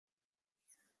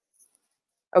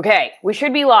Okay, we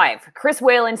should be live. Chris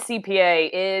Whalen CPA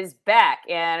is back,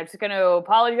 and I'm just going to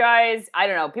apologize. I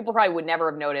don't know. People probably would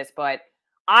never have noticed, but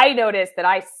I noticed that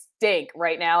I stink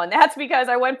right now, and that's because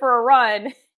I went for a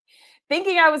run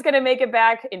thinking I was going to make it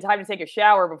back in time to take a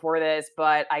shower before this,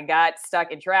 but I got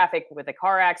stuck in traffic with a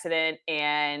car accident,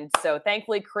 and so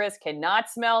thankfully Chris cannot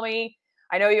smell me.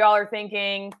 I know y'all are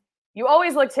thinking, you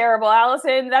always look terrible,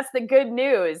 Allison. That's the good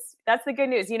news. That's the good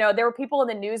news. You know, there were people in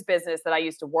the news business that I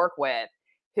used to work with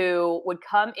who would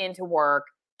come into work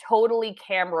totally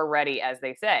camera ready, as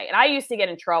they say. And I used to get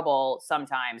in trouble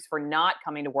sometimes for not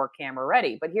coming to work camera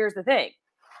ready. But here's the thing.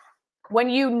 When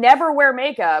you never wear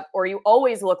makeup or you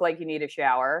always look like you need a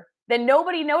shower, then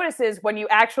nobody notices when you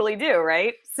actually do,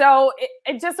 right? So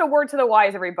it's just a word to the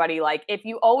wise, everybody. Like, if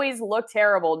you always look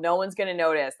terrible, no one's going to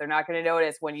notice. They're not going to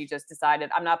notice when you just decided,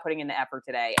 I'm not putting in the effort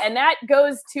today. And that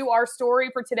goes to our story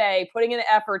for today, putting in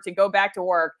the effort to go back to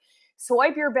work.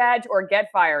 Swipe your badge or get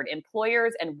fired.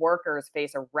 Employers and workers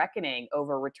face a reckoning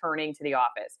over returning to the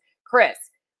office. Chris,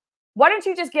 why don't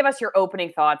you just give us your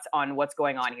opening thoughts on what's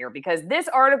going on here? Because this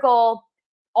article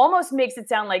almost makes it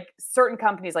sound like certain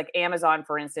companies like Amazon,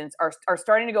 for instance, are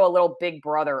starting to go a little big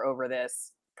brother over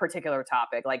this particular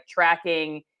topic, like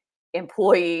tracking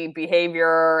employee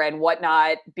behavior and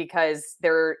whatnot, because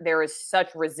there is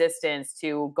such resistance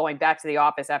to going back to the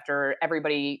office after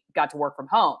everybody got to work from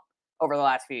home over the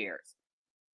last few years.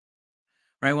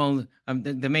 Right. Well,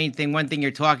 the main thing, one thing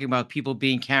you're talking about, people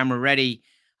being camera ready.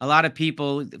 A lot of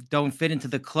people don't fit into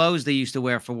the clothes they used to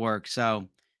wear for work, so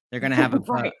they're going to have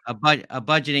Right. a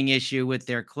budgeting issue with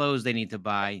their clothes they need to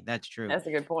buy. That's true. That's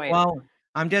a good point. Well,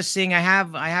 I'm just seeing I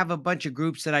have a bunch of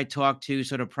groups that I talk to,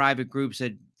 sort of private groups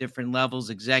at different levels,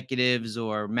 executives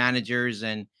or managers,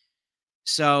 and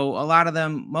so a lot of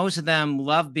them, most of them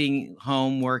love being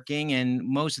home working, and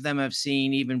most of them have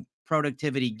seen even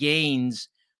productivity gains,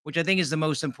 which I think is the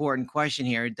most important question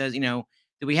here.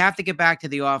 Do we have to get back to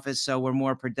the office so we're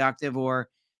more productive, or,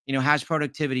 has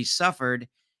productivity suffered?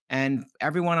 And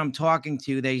everyone I'm talking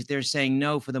to, they're saying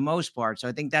no for the most part. So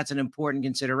I think that's an important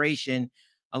consideration.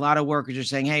 A lot of workers are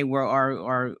saying, "Hey,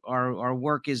 our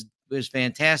work is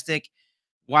fantastic.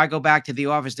 Why go back to the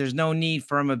office? There's no need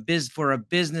for a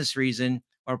business reason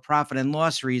or profit and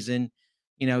loss reason,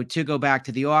 to go back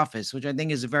to the office," which I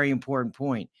think is a very important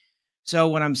point. So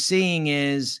what I'm seeing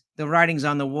is the writing's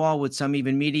on the wall with some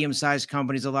even medium-sized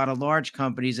companies, a lot of large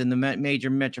companies in the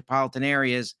major metropolitan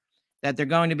areas, that they're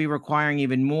going to be requiring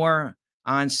even more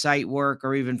on-site work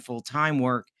or even full-time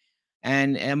work.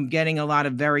 And I'm getting a lot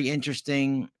of very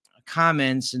interesting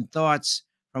comments and thoughts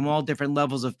from all different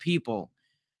levels of people.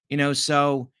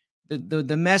 So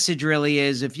the message really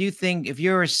is, if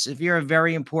you're a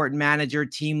very important manager,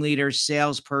 team leader,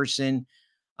 salesperson,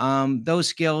 those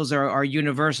skills are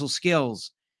universal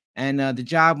skills. And the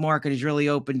job market has really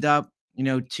opened up,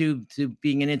 to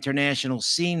being an international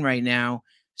scene right now.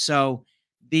 So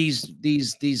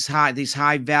these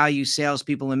high value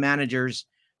salespeople and managers,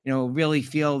 really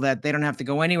feel that they don't have to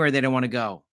go anywhere they don't want to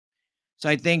go. So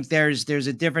I think there's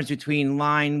a difference between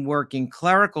line working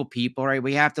clerical people, right?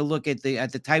 We have to look at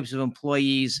the types of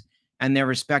employees and their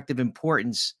respective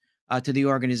importance to the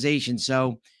organization.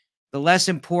 So the less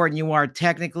important you are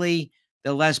technically,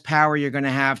 the less power you're going to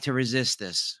have to resist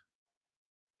this.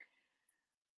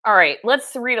 All right,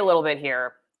 let's read a little bit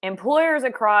here. Employers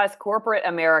across corporate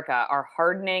America are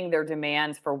hardening their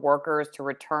demands for workers to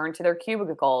return to their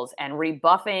cubicles and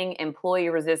rebuffing employee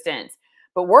resistance.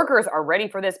 But workers are ready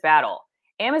for this battle.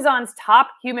 Amazon's top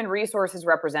human resources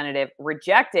representative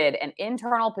rejected an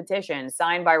internal petition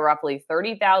signed by roughly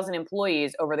 30,000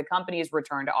 employees over the company's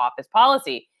return to office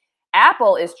policy.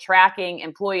 Apple is tracking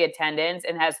employee attendance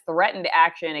and has threatened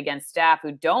action against staff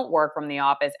who don't work from the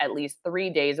office at least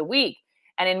 3 days a week.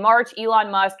 And in March,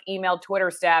 Elon Musk emailed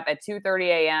Twitter staff at 2:30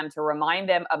 a.m. to remind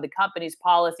them of the company's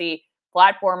policy.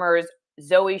 Platformers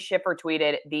Zoe Schiffer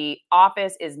tweeted, "The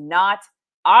office is not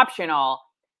optional."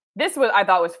 This was, I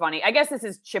thought, was funny. I guess this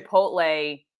is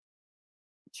Chipotle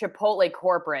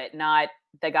corporate, not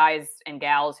the guys and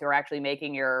gals who are actually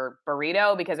making your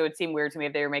burrito, because it would seem weird to me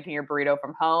if they were making your burrito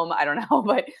from home. I don't know,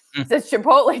 but it says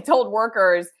Chipotle told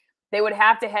workers they would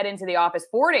have to head into the office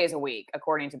 4 days a week,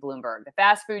 according to Bloomberg. The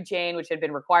fast food chain, which had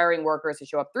been requiring workers to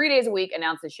show up 3 days a week,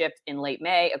 announced the shift in late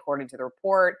May, according to the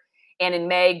report. And in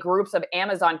May, groups of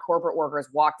Amazon corporate workers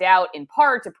walked out in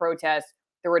part to protest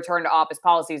the return to office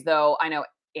policies, though I know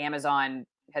Amazon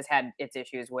has had its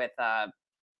issues with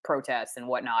protests and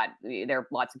whatnot. There are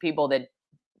lots of people that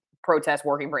protest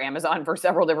working for Amazon for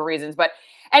several different reasons. But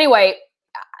anyway,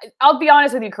 I'll be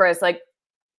honest with you, Chris, like,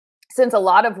 since a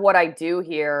lot of what I do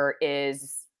here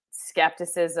is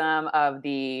skepticism of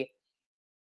the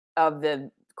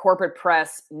corporate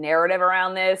press narrative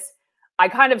around this, I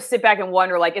kind of sit back and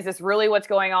wonder, like, is this really what's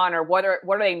going on, or what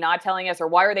are they not telling us, or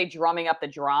why are they drumming up the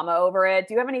drama over it?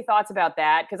 Do you have any thoughts about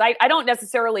that? Because I don't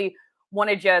necessarily want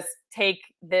to just take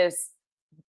this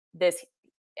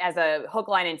as a hook,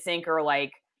 line, and sinker,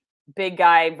 like big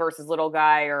guy versus little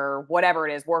guy, or whatever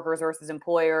it is, workers versus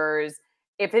employers.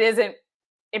 If it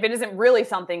isn't really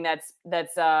something that's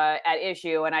at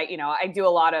issue, and I do a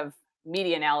lot of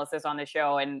media analysis on the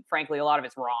show, and frankly, a lot of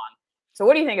it's wrong. So,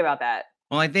 what do you think about that?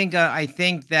 Well, I think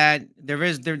that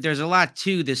there's a lot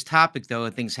to this topic, though,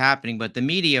 of things happening. But the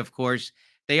media, of course,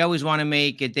 they always want to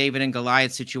make a David and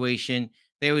Goliath situation.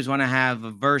 They always want to have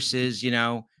a versus,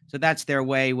 So that's their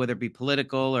way, whether it be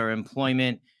political or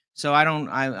employment. So I don't.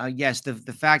 Yes, the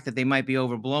fact that they might be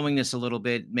overblowing this a little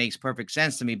bit makes perfect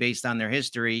sense to me based on their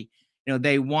history.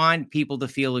 They want people to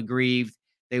feel aggrieved.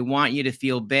 They want you to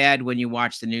feel bad when you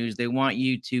watch the news. They want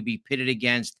you to be pitted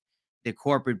against the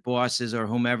corporate bosses or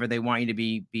whomever they want you to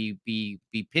be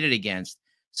pitted against.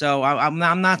 So I'm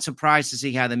not surprised to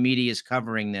see how the media is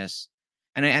covering this,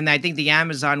 and I think the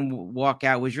Amazon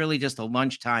walkout was really just a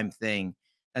lunchtime thing.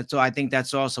 So I think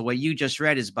that's also what you just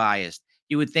read is biased.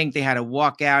 You would think they had to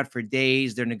walk out for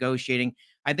days. They're negotiating.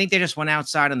 I think they just went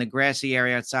outside on the grassy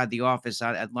area outside the office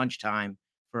at lunchtime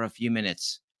for a few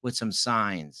minutes with some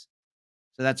signs.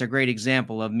 So that's a great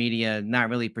example of media not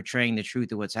really portraying the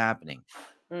truth of what's happening.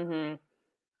 Mm-hmm.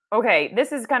 Okay,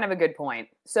 this is kind of a good point.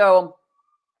 So,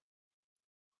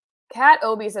 Kat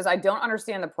Obi says, I don't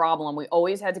understand the problem. We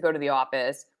always had to go to the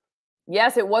office.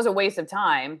 Yes, it was a waste of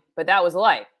time, but that was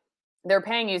life. They're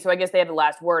paying you, so I guess they have the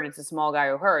last word. It's a small guy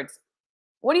who hurts.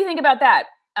 What do you think about that?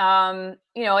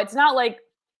 It's not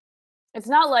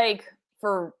like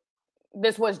for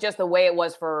this was just the way it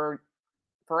was for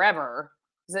forever.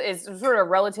 It's sort of a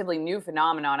relatively new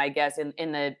phenomenon, I guess,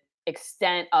 in the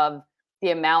extent of the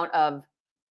amount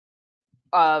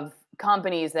of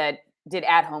companies that did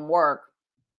at-home work.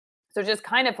 So just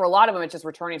kind of for a lot of them, it's just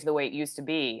returning to the way it used to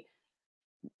be.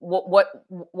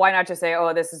 Why not just say,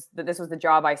 oh, this was the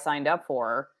job I signed up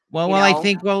for? I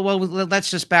think,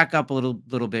 let's just back up a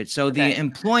little bit. So the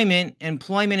employment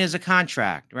is a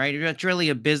contract, right? It's really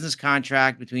a business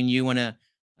contract between you and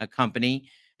a company.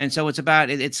 And so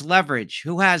it's leverage.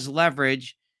 Who has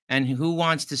leverage and who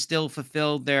wants to still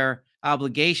fulfill their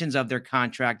obligations of their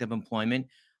contract of employment,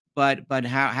 but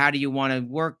how do you want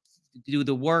to do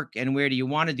the work, and where do you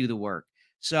want to do the work?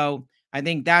 So I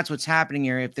think that's what's happening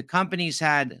here. If the companies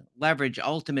had leverage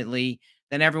ultimately,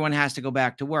 then everyone has to go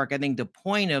back to work. I think the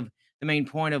main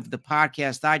point of the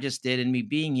podcast I just did and me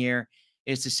being here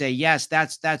is to say, yes,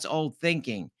 that's old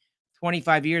thinking.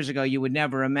 25 years ago, you would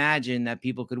never imagine that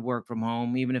people could work from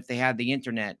home, even if they had the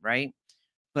internet, right?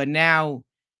 But now,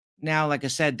 like I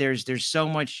said, there's so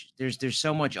much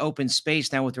open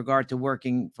space now with regard to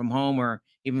working from home or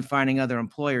even finding other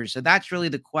employers. So that's really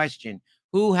the question: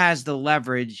 who has the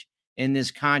leverage in this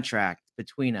contract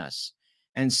between us?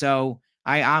 And so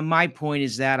my point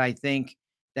is that I think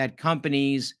that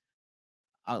companies,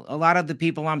 a lot of the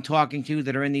people I'm talking to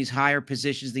that are in these higher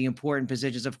positions, the important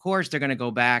positions, of course, they're going to go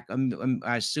back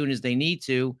as soon as they need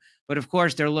to. But of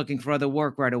course, they're looking for other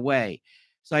work right away.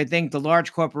 So I think the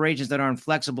large corporations that aren't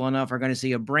flexible enough are going to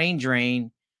see a brain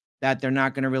drain that they're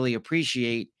not going to really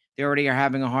appreciate. They already are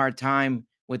having a hard time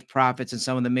with profits in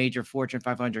some of the major Fortune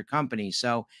 500 companies.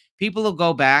 So people will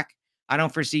go back. I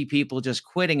don't foresee people just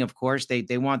quitting. Of course,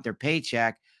 they want their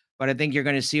paycheck. But I think you're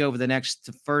going to see over the next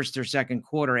first or second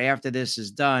quarter after this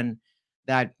is done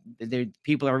that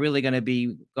people are really going to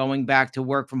be going back to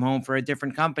work from home for a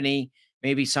different company,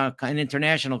 maybe an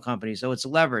international company. So it's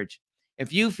leverage.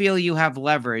 If you feel you have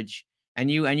leverage and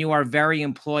you are very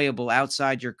employable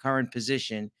outside your current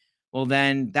position, well,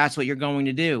 then that's what you're going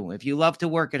to do. If you love to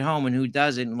work at home, and who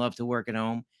doesn't love to work at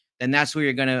home, then that's where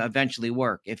you're going to eventually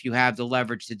work if you have the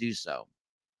leverage to do so.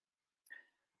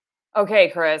 Okay,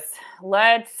 Chris,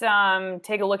 let's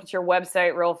take a look at your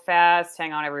website real fast.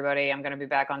 Hang on, everybody. I'm going to be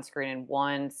back on screen in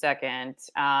 1 second.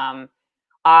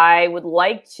 I would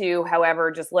like to,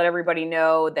 however, just let everybody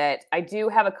know that I do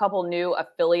have a couple new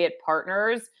affiliate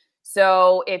partners.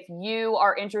 So if you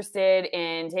are interested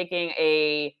in taking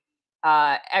a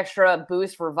extra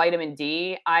boost for vitamin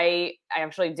D, I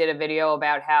actually did a video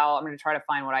about how I'm going to try to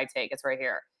find what I take. It's right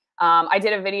here. I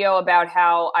did a video about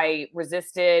how I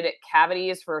resisted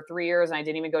cavities for 3 years and I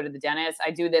didn't even go to the dentist. I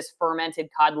do this fermented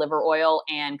cod liver oil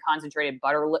and concentrated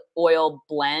butter oil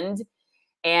blend.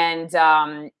 And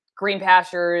Green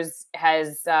Pastures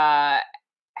has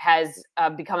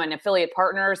become an affiliate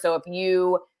partner. So if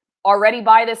you already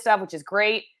buy this stuff, which is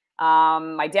great,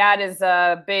 my dad is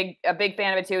a big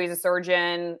fan of it too. He's a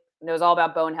surgeon, knows all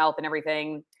about bone health and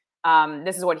everything.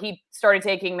 This is what he started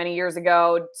taking many years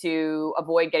ago to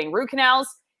avoid getting root canals.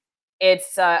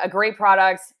 It's a great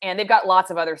product, and they've got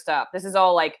lots of other stuff. This is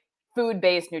all like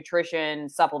food-based nutrition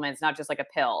supplements, not just like a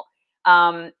pill.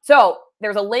 So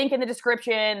there's a link in the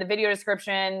description, the video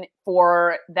description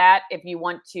for that if you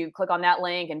want to click on that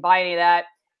link and buy any of that.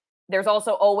 There's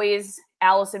also always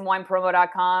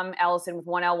AllisonWinePromo.com, Allison with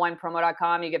 1L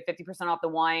winepromo.com. You get 50% off the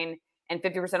wine and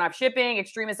 50% off shipping.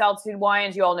 Extremist altitude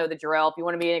wines, you all know the drill. If you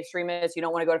want to be an extremist, you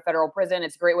don't want to go to federal prison,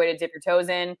 it's a great way to dip your toes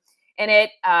in it.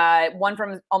 One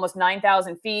from almost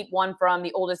 9,000 feet, one from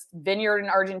the oldest vineyard in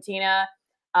Argentina,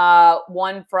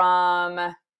 one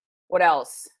from, what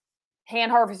else?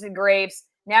 Hand-harvested grapes,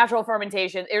 natural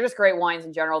fermentation. They're just great wines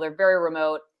in general. They're very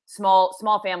remote,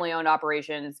 small family-owned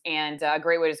operations, and a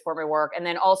great way to support my work. And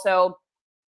then also,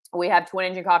 we have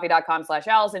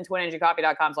twinenginecoffee.com/Allison,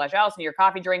 twinenginecoffee.com/Allison, your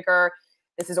coffee drinker.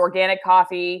 This is organic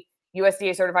coffee,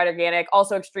 USDA certified organic,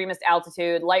 also extremist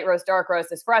altitude, light roast, dark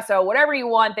roast, espresso, whatever you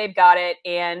want, they've got it.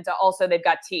 And also they've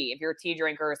got tea if you're a tea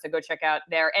drinker. So go check out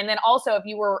there. And then also if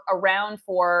you were around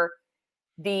for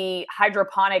the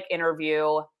hydroponic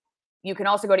interview, you can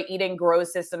also go to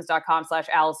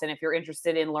edengrowsystems.com/Allison if you're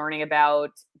interested in learning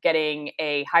about getting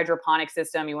a hydroponic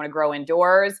system. You want to grow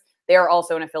indoors. They are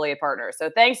also an affiliate partner. So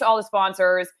thanks to all the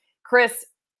sponsors. Chris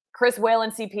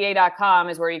WhalenCPA.com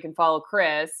is where you can follow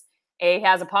Chris. He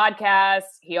has a podcast.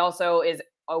 He also is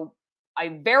a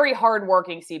very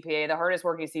hardworking CPA, the hardest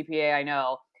working CPA I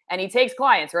know. And he takes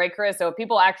clients, right, Chris? So if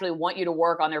people actually want you to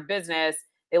work on their business,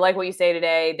 they like what you say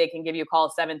today, they can give you a call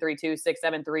at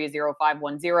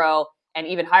 732-673-0510 and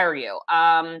even hire you.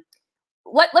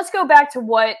 Let's go back to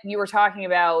what you were talking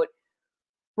about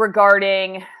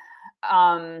regarding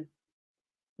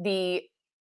the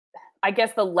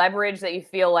leverage that you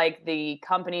feel like the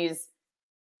companies,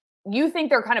 you think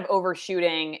they're kind of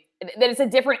overshooting, that it's a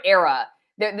different era.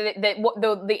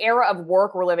 The era of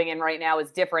work we're living in right now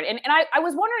is different. And I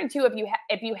was wondering too,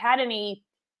 if you had any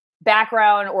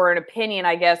background or an opinion,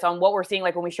 I guess, on what we're seeing,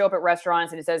 like when we show up at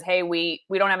restaurants and it says, hey, we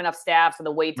don't have enough staff, so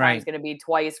the wait time is going to be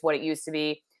twice what it used to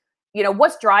be. You know,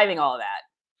 what's driving all of that?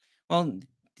 Well,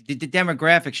 the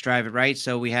demographics drive it, right?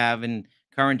 So we have in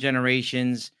current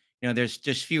generations, there's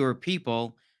just fewer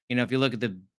people. If you look at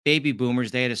the baby boomers,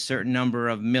 they had a certain number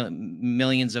of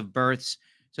millions of births.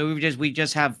 So we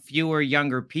just have fewer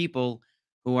younger people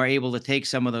who are able to take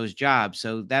some of those jobs.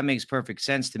 So that makes perfect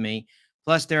sense to me.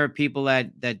 Plus, there are people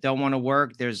that don't want to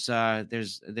work. There's a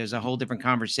whole different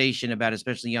conversation about,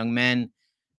 especially young men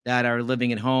that are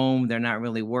living at home. They're not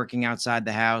really working outside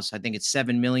the house. I think it's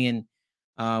 7 million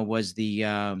was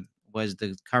the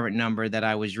current number that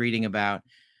I was reading about.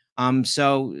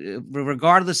 So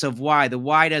regardless of why, the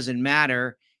why doesn't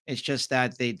matter. It's just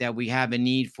that we have a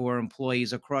need for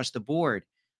employees across the board.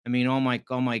 I mean, all my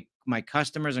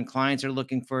customers and clients are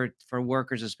looking for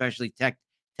workers, especially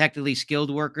technically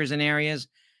skilled workers in areas.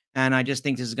 And I just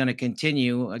think this is going to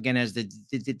continue again as the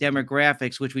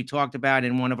demographics, which we talked about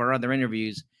in one of our other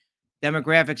interviews.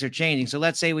 Demographics are changing. So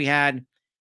let's say we had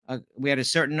a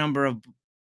certain number of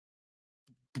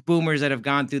boomers that have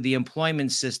gone through the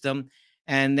employment system,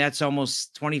 and that's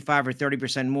almost 25 or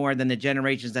 30% more than the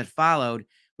generations that followed.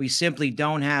 We simply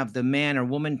don't have the man or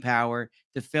woman power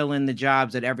to fill in the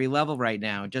jobs at every level right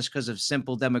now, just because of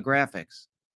simple demographics.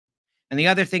 And the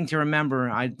other thing to remember,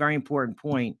 a very important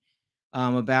point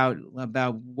about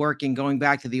working, going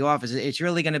back to the office, it's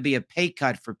really going to be a pay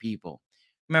cut for people.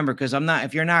 Remember, because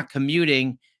if you're not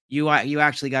commuting, you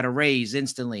actually got a raise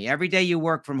instantly. Every day you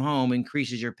work from home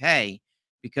increases your pay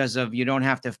because you don't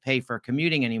have to pay for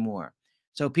commuting anymore.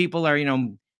 So people are,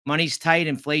 money's tight,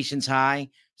 inflation's high.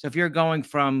 So if you're going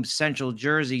from Central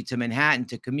Jersey to Manhattan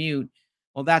to commute,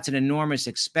 well, that's an enormous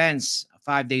expense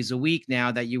 5 days a week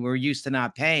now that you were used to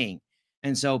not paying.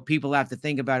 And so people have to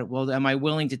think about it. Well, am I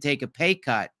willing to take a pay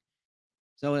cut?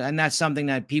 So, and that's something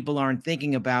that people aren't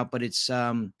thinking about, but it's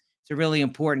a really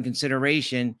important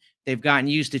consideration. They've gotten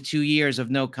used to 2 years of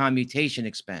no commutation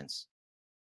expense.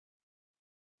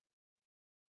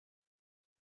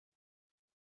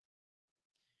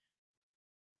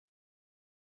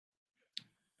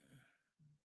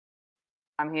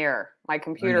 I'm here. My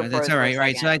computer froze. That's all right,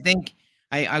 right? So I think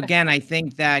I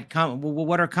think that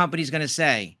what are companies going to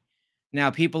say? Now,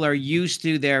 people are used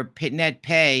to their net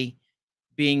pay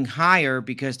being higher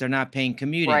because they're not paying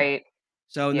commuting. Right.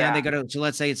 So now they got to. So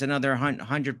let's say it's another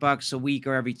 $100 a week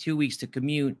or every 2 weeks to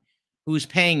commute. Who's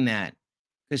paying that?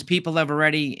 Because people have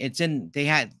already. They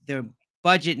had their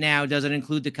budget now doesn't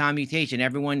include the commutation.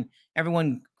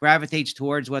 Everyone gravitates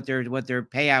towards what their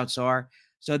payouts are.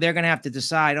 So they're going to have to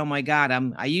decide. Oh my God,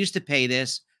 I used to pay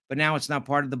this, but now it's not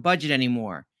part of the budget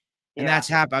anymore. And Yeah. that's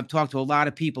happened. I've talked to a lot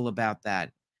of people about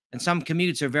that. And some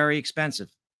commutes are very expensive.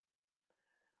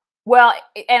 Well,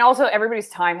 and also everybody's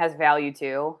time has value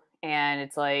too. And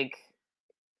it's like,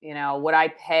 would I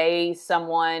pay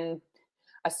someone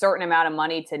a certain amount of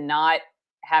money to not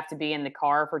have to be in the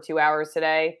car for 2 hours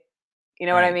today? You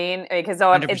know what I Right. mean? Because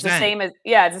so it's the 100%. same as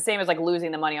yeah, it's the same as like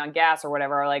losing the money on gas or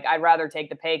whatever. Like I'd rather take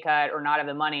the pay cut or not have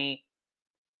the money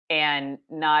and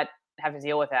not have to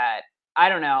deal with that. I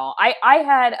don't know. I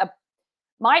had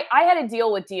a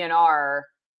deal with DNR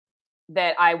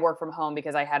that I work from home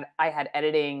because I had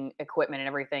editing equipment and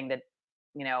everything that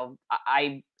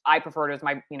I preferred as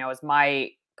my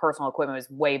personal equipment was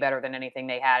way better than anything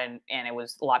they had, and it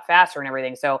was a lot faster and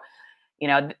everything. So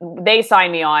they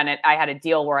signed me on it. I had a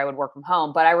deal where I would work from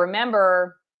home, but I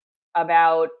remember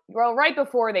right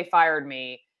before they fired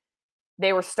me,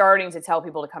 they were starting to tell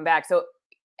people to come back. So,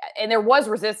 and there was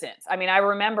resistance. I mean, I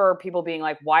remember people being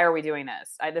like, "Why are we doing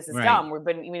this? This is Right. dumb. We've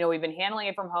been handling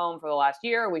it from home for the last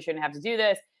year. We shouldn't have to do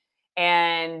this."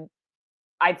 And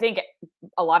I think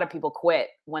a lot of people quit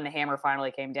when the hammer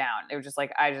finally came down. It was just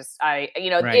like, Right.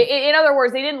 in other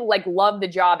words, they didn't like love the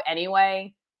job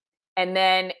anyway. And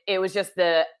then it was just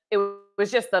the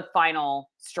final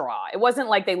straw. It wasn't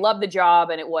like they loved the job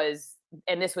and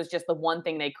this was just the one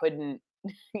thing they couldn't,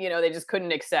 they just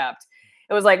couldn't accept.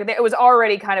 It was like it was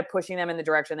already kind of pushing them in the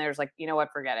direction. They're just like, you know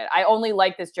what, forget it. I only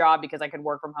like this job because I could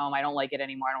work from home. I don't like it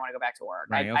anymore. I don't want to go back to work.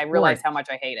 Right. I Of course. realized how much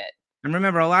I hate it. And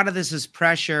remember, a lot of this is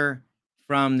pressure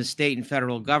from the state and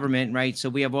federal government, right? So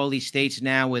we have all these states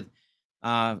now with,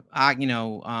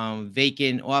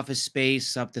 vacant office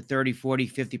space up to 30, 40,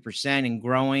 50% and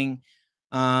growing.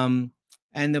 Um,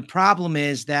 and the problem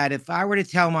is that if I were to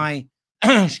tell my,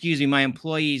 excuse me, my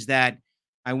employees that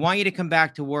I want you to come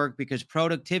back to work because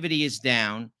productivity is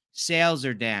down, sales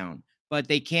are down, but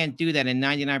they can't do that in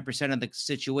 99% of the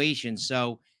situations.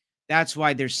 So that's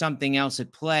why there's something else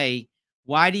at play.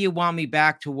 Why do you want me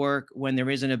back to work when there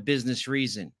isn't a business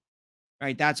reason?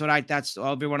 Right? That's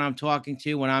everyone I'm talking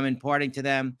to when I'm imparting to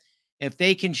them. If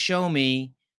they can show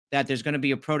me that there's going to be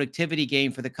a productivity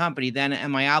gain for the company, then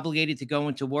am I obligated to go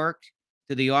into work,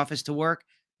 to the office to work?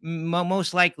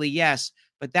 Most likely, yes,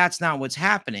 but that's not what's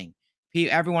happening.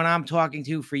 Everyone I'm talking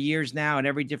to for years now at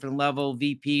every different level,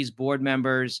 VPs, board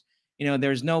members,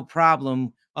 there's no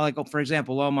problem. Like, for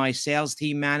example, all my sales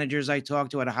team managers I talk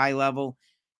to at a high level,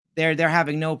 they're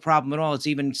having no problem at all. It's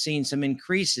even seen some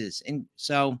increases. And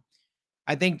so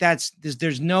I think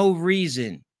there's no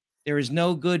reason, there is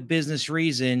no good business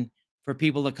reason for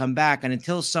people to come back. And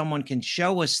until someone can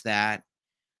show us that,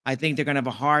 I think they're going to have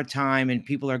a hard time and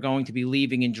people are going to be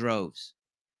leaving in droves.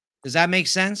 Does that make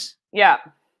sense? Yeah,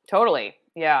 totally.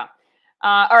 Yeah.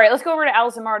 All right, let's go over to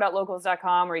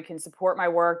AllisonMarr.locals.com where you can support my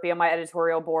work, be on my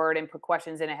editorial board, and put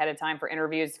questions in ahead of time for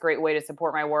interviews. It's a great way to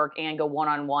support my work and go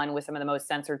one-on-one with some of the most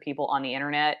censored people on the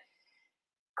internet.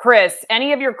 Chris,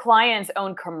 any of your clients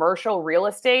own commercial real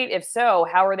estate? If so,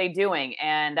 how are they doing?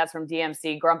 And that's from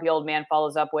DMC. Grumpy Old Man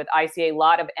follows up with, I see a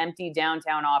lot of empty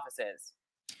downtown offices.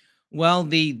 Well,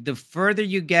 the further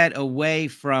you get away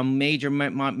from major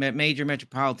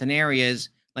metropolitan areas,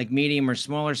 like medium or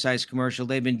smaller size commercial,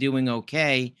 they've been doing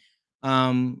okay.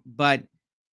 But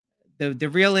the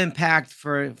real impact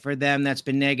for them that's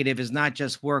been negative is not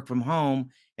just work from home.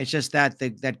 It's just that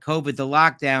that COVID, the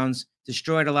lockdowns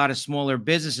destroyed a lot of smaller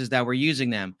businesses that were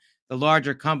using them. The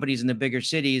larger companies in the bigger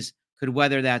cities could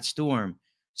weather that storm.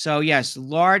 So yes,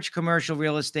 large commercial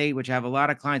real estate, which have a lot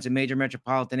of clients in major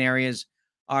metropolitan areas,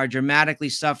 are dramatically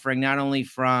suffering not only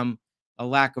from a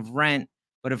lack of rent,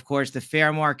 but of course the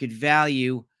fair market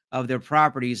value of their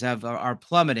properties are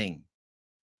plummeting.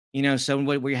 So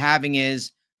what we're having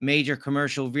is major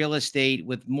commercial real estate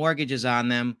with mortgages on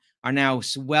them are now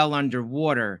well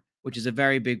underwater, which is a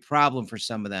very big problem for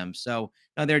some of them. So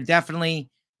no, they're definitely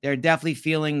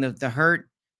feeling the hurt,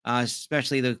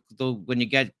 especially the when you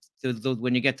get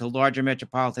when you get to larger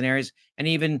metropolitan areas, and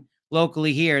even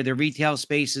locally here, the retail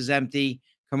space is empty.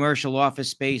 Commercial office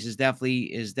space is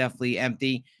definitely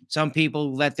empty. Some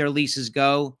people let their leases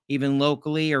go, even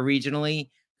locally or regionally,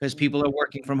 because people are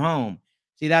working from home.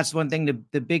 See, that's one thing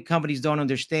the big companies don't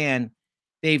understand.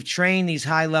 They've trained these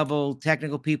high level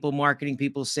technical people, marketing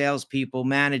people, salespeople,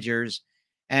 managers,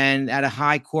 and at a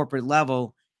high corporate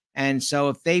level. And so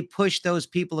if they push those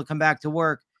people to come back to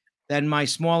work, then my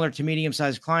smaller to medium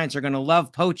sized clients are going to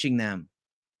love poaching them.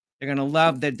 They're going to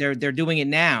love that they're doing it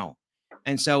now.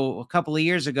 And so a couple of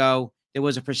years ago, there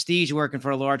was a prestige working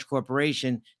for a large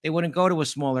corporation. They wouldn't go to a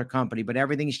smaller company, but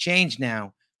everything's changed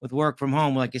now with work from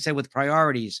home, like I said, with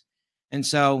priorities. And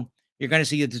so you're going to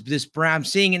see I'm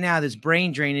seeing it now, this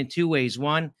brain drain in two ways.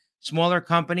 One, Smaller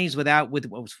companies with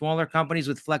smaller companies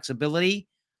with flexibility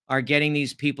are getting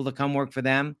these people to come work for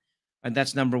them. And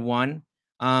that's number one.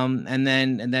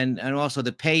 And also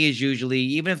the pay is usually,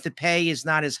 even if the pay is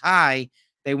not as high,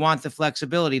 they want the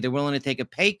flexibility. They're willing to take a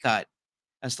pay cut,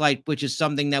 a slight, which is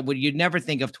something that you'd never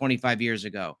think of 25 years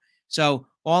ago. So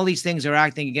all these things are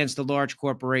acting against the large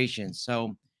corporations.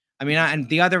 So, I mean, and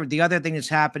the other thing that's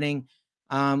happening,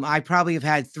 I probably have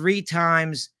had 3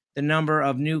 times the number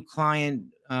of new client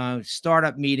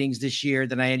startup meetings this year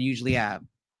than I usually have,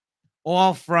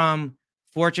 all from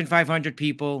Fortune 500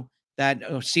 people that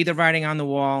see the writing on the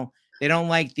wall. They don't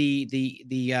like the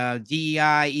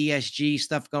DEI, ESG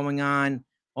stuff going on,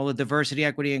 all the diversity,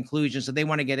 equity, inclusion. So they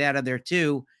want to get out of there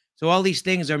too. So all these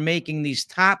things are making these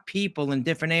top people in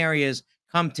different areas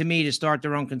come to me to start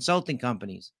their own consulting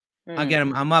companies. Mm.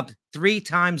 Again, I'm up 3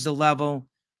 times the level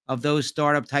of those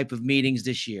startup type of meetings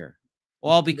this year,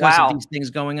 all because of Wow. these things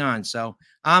going on. So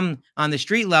I'm on the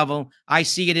street level. I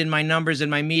see it in my numbers in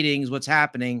my meetings, what's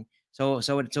happening. So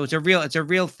it's a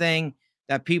real thing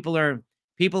that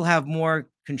people have more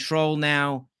control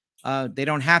now. They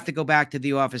don't have to go back to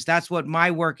the office. That's what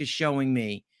my work is showing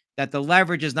me, that the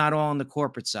leverage is not all on the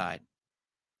corporate side.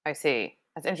 I see.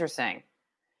 That's interesting.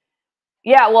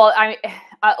 Yeah, well,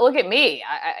 look at me.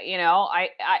 I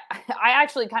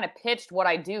actually kind of pitched what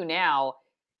I do now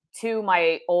to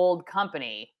my old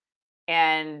company,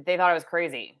 and they thought I was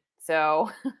crazy.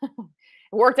 So it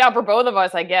worked out for both of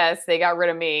us, I guess. They got rid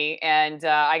of me, and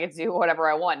I get to do whatever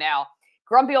I want now.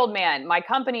 Grumpy old man. My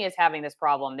company is having this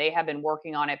problem. They have been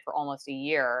working on it for almost a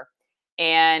year.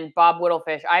 And Bob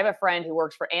Whittlefish, I have a friend who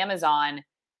works for Amazon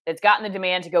that's gotten the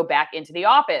demand to go back into the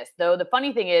office. Though the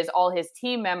funny thing is, all his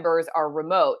team members are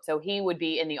remote. So he would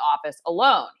be in the office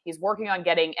alone. He's working on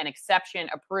getting an exception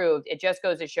approved. It just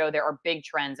goes to show there are big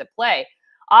trends at play.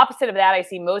 Opposite of that, I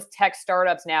see most tech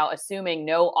startups now assuming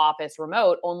no office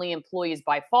remote, only employees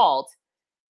by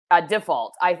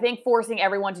default. I think forcing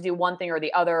everyone to do one thing or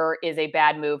the other is a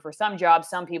bad move for some jobs,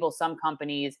 some people, some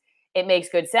companies. It makes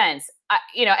good sense.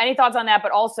 Any thoughts on that?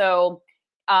 But also,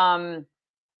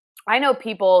 I know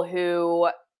people who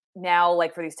now,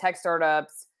 like for these tech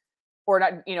startups, or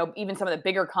not, even some of the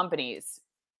bigger companies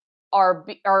are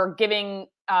giving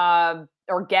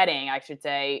or getting, I should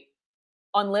say,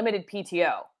 unlimited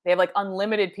PTO. They have like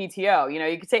unlimited PTO.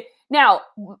 You could say now.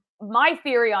 My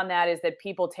theory on that is that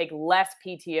people take less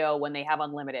PTO when they have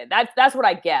unlimited. That's what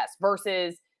I guess.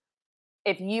 Versus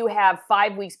if you have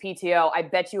 5 weeks PTO, I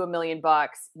bet you $1 million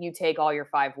you take all your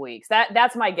 5 weeks.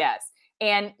 That's my guess.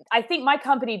 And I think my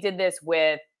company did this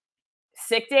with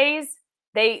sick days.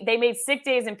 They made sick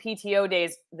days and PTO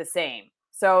days the same.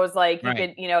 So it was like you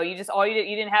could, you just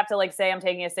you didn't have to like say I'm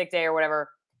taking a sick day or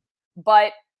whatever.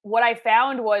 But what I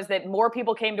found was that more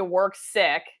people came to work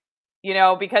sick,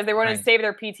 because they wanted to save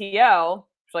their PTO.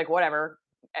 It's like, whatever,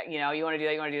 you want to do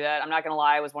that, you want to do that. I'm not going to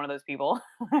lie. I was one of those people.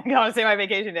 I want to save my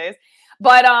vacation days.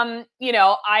 But, I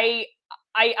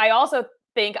also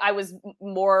think I was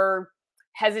more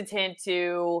hesitant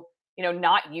to,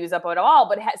 not use up at all.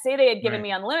 But say they had given me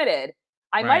unlimited,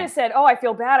 I might have said, oh, I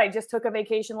feel bad. I just took a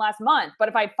vacation last month. But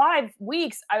if I had 5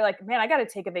 weeks, I like, man, I got to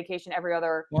take a vacation every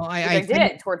other, I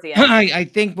did towards the end. I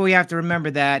think we have to remember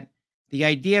that the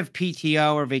idea of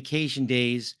PTO or vacation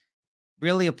days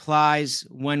really applies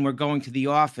when we're going to the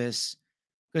office,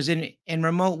 because in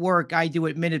remote work, I do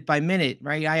it minute by minute,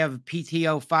 right? I have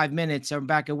PTO 5 minutes, I'm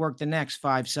back at work the next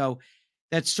 5. So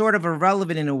that's sort of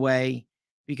irrelevant in a way,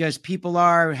 because people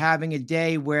are having a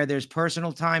day where there's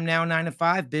personal time now, 9 to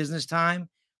 5, business time,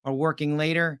 or working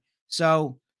later.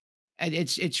 So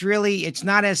it's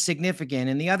not as significant.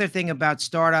 And the other thing about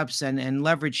startups and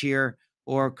leverage here,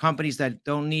 or companies that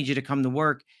don't need you to come to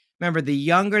work, remember, the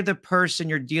younger the person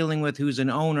you're dealing with who's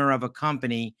an owner of a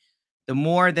company, the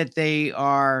more that they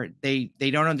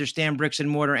don't understand bricks and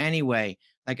mortar anyway.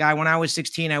 Like when I was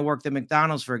 16, I worked at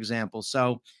McDonald's, for example.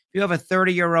 So if you have a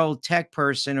 30-year-old tech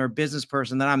person or business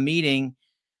person that I'm meeting,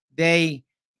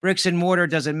 bricks and mortar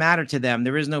doesn't matter to them.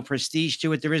 There is no prestige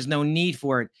to it. There is no need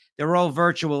for it. They're all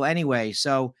virtual anyway.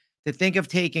 So to think of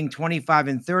taking 25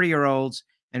 and 30-year-olds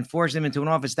and forcing them into an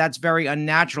office, that's very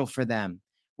unnatural for them.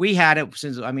 We had it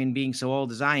since, being so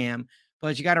old as I am,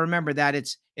 but you got to remember that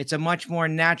it's a much more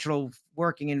natural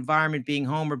working environment being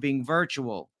home or being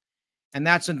virtual. And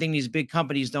that's something these big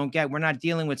companies don't get. We're not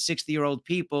dealing with 60-year-old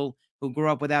people who grew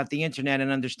up without the internet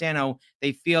and understand how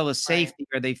they feel a safety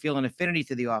or they feel an affinity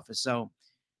to the office. So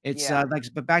it's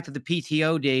but back to the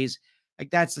PTO days,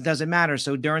 like it doesn't matter.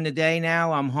 So during the day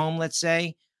now, I'm home, let's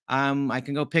say, I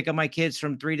can go pick up my kids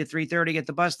from 3 to 3:30 at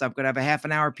the bus stop. Could have a half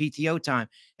an hour PTO time.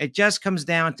 It just comes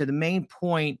down to the main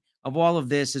point of all of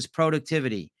this is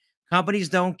productivity. Companies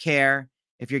don't care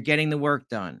if you're getting the work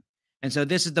done. And so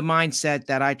this is the mindset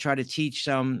that I try to teach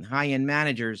some high-end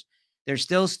managers. They're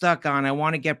still stuck on, I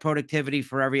want to get productivity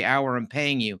for every hour I'm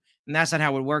paying you. And that's not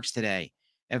how it works today.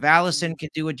 If Allison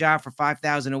could do a job for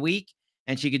 5,000 a week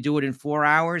and she could do it in 4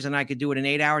 hours and I could do it in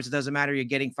 8 hours, it doesn't matter. You're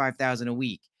getting 5,000 a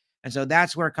week. And so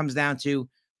that's where it comes down to.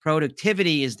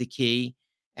 Productivity is the key.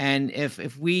 And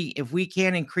if we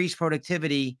can't increase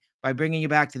productivity by bringing you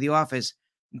back to the office,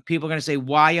 people are going to say,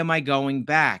 why am I going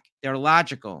back? They're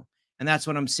logical. And that's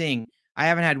what I'm seeing. I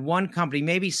haven't had one company,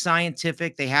 maybe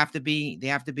scientific. They have to be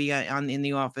on in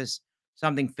the office,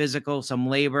 something physical, some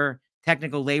labor,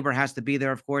 technical labor has to be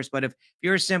there, of course. But if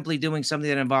you're simply doing something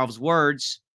that involves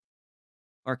words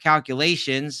or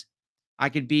calculations, I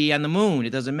could be on the moon.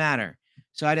 It doesn't matter.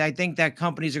 So I think that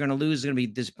companies are going to lose. Going to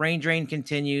be this brain drain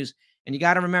continues. And you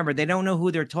got to remember, they don't know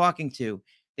who they're talking to.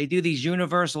 They do these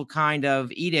universal kind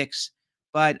of edicts,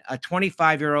 but a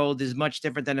 25-year-old is much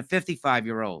different than a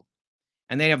 55-year-old.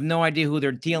 And they have no idea who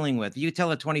they're dealing with. You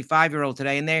tell a 25-year-old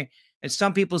today, and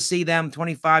some people see them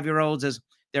 25-year-olds as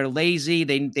they're lazy.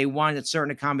 They want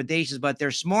certain accommodations, but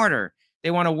they're smarter.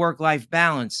 They want a work-life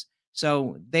balance.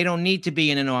 So they don't need to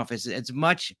be in an office. It's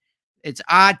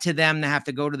odd to them to have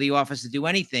to go to the office to do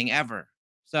anything ever.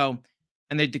 So,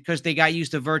 and because they got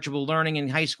used to virtual learning in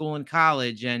high school and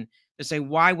college, and to say,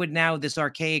 why would now this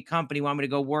archaic company want me to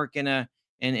go work in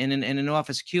an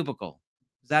office cubicle?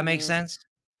 Does that make Mhm. sense?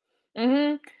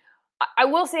 Mhm. I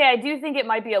will say I do think it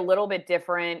might be a little bit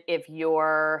different if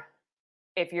your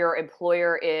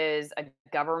employer is a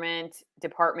government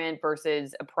department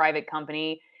versus a private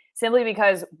company, simply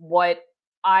because what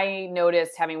I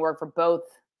noticed having worked for both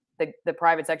the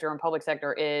private sector and public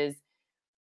sector is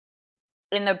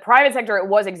in the private sector, it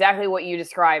was exactly what you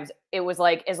described. It was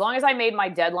like, as long as I made my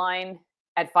deadline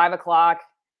at 5 o'clock,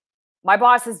 my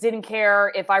bosses didn't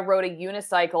care if I rode a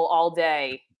unicycle all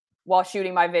day while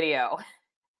shooting my video.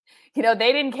 They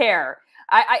didn't care.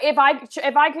 If I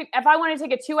wanted to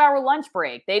take a 2 hour lunch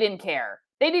break, they didn't care.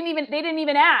 They didn't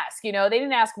even ask. They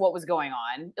didn't ask what was going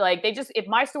on. Like, they just, if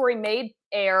my story made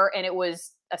air and it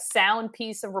was a sound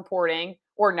piece of reporting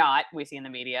or not, we see in the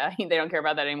media, they don't care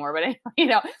about that anymore.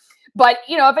 But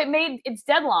if it made its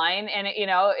deadline and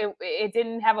it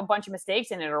didn't have a bunch of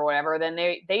mistakes in it or whatever, then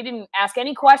they didn't ask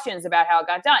any questions about how it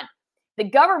got done. The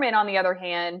government, on the other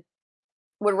hand,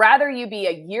 would rather you be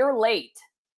a year late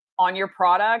on your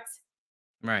product,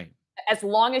 Right. as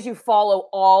long as you follow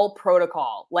all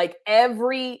protocol. Like,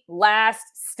 every last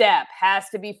step has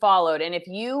to be followed. And if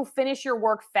you finish your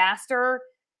work faster,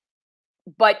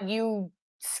 but you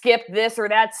skipped this or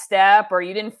that step, or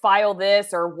you didn't file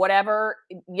this or whatever,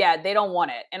 yeah, they don't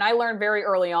want it. And I learned very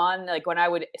early on, like when I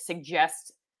would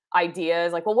suggest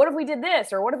ideas like, well, what if we did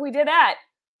this or what if we did that?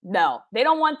 No, they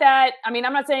don't want that. I mean,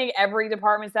 I'm not saying every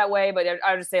department's that way, but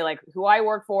I would just say, like, who I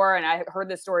work for, and I heard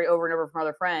this story over and over from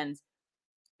other friends.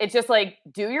 It's just like,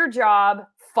 do your job,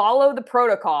 follow the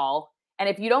protocol, and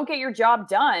if you don't get your job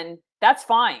done, that's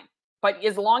fine. But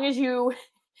as long as you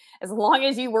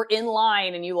were in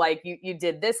line and you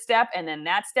did this step and then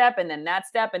that step and then that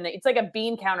step, and it's like a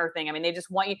bean counter thing. I mean, they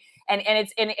just want you, and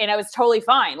it was totally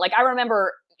fine. Like, I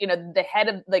remember, the head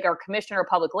of, like, our commissioner of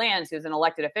public lands, who's an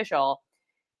elected official,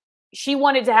 she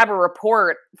wanted to have a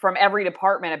report from every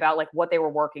department about, like, what they were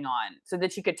working on so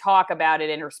that she could talk about it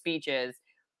in her speeches.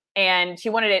 And she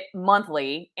wanted it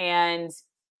monthly. And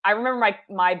I remember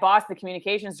my boss, the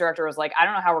communications director, was like, I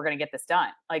don't know how we're going to get this done.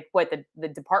 Like, what, the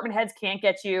department heads can't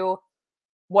get you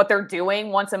what they're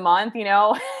doing once a month,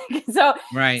 so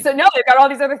Right. no, they've got all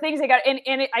these other things they got.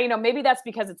 And maybe that's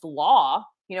because it's law.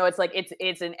 It's like,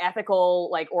 it's an ethical,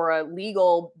 like, or a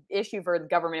legal issue for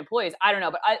government employees. I don't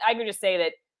know. But I could just say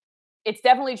that it's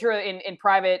definitely true in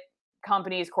private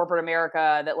companies, corporate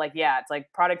America, that, like, yeah, it's like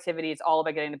productivity. It's all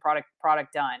about getting the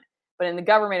product done. But in the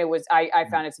government, I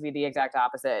found it to be the exact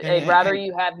opposite. And They'd rather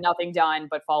you have nothing done,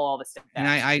 but follow all the steps. And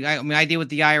I mean, I deal with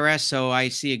the IRS, so I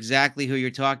see exactly who you're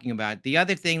talking about. The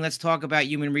other thing, let's talk about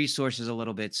human resources a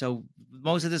little bit. So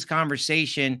most of this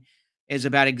conversation is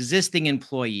about existing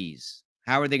employees.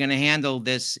 How are they going to handle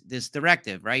this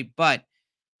directive, right? But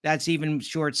that's even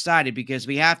short-sighted, because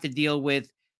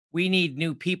we need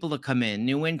new people to come in,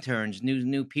 new interns,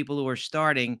 new people who are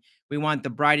starting. We want the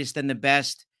brightest and the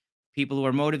best people who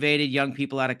are motivated, young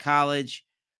people out of college,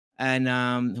 and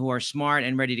who are smart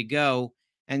and ready to go.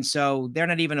 And so they're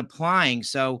not even applying.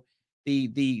 So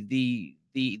the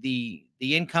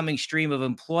incoming stream of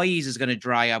employees is going to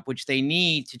dry up, which they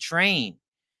need to train.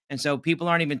 And so people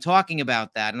aren't even talking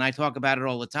about that. And I talk about it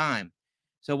all the time.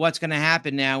 So what's going to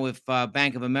happen now if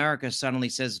Bank of America suddenly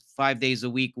says 5 days a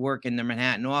week work in the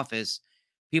Manhattan office?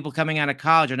 people coming out of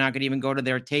college are not going to even go to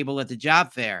their table at the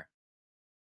job fair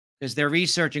because they're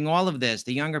researching all of this.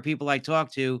 The younger people I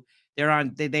talk to,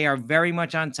 they are very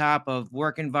much on top of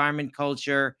work environment,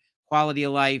 culture, quality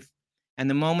of life. And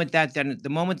the moment they're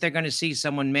going to see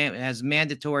someone has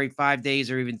mandatory 5 days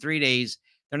or even 3 days,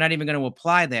 they're not even going to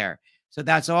apply there. So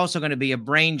that's also going to be a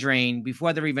brain drain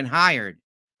before they're even hired,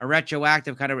 a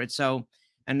retroactive kind of. So,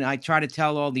 and I try to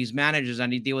tell all these managers, I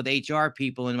need to deal with HR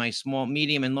people in my small,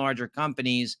 medium, and larger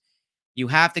companies. You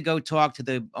have to go talk to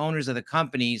the owners of the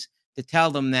companies to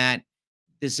tell them that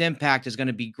this impact is going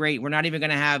to be great. We're not even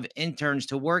going to have interns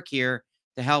to work here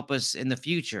to help us in the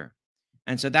future.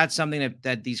 And so that's something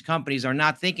that these companies are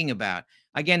not thinking about.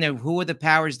 Again, who are the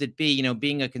powers that be? You know,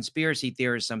 being a conspiracy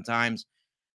theorist sometimes,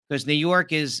 because New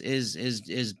York is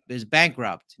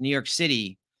bankrupt, New York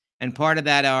City, and part of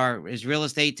that is real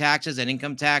estate taxes and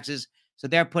income taxes. So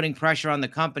they're putting pressure on the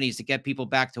companies to get people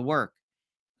back to work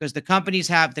because the companies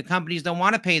don't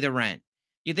want to pay the rent.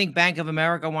 You think Bank of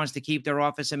America wants to keep their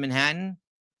office in Manhattan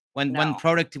No.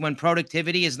 when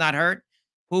productivity is not hurt?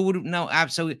 Who would know?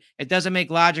 Absolutely, it doesn't make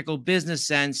logical business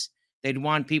sense. They'd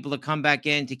want people to come back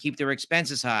in to keep their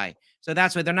expenses high. So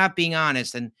that's why they're not being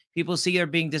honest, and people see they're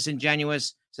being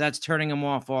disingenuous. So that's turning them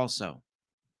off also.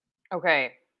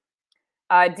 Okay.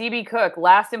 DB Cook,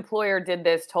 last employer did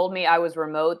this, told me I was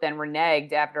remote, then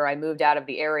reneged after I moved out of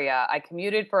the area. I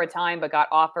commuted for a time, but got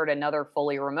offered another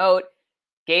fully remote.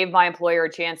 Gave my employer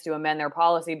a chance to amend their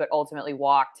policy, but ultimately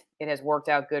walked. It has worked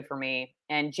out good for me.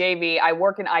 And JV, I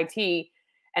work in IT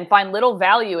and find little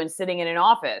value in sitting in an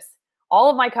office. All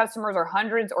of my customers are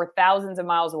hundreds or thousands of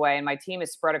miles away, and my team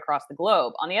is spread across the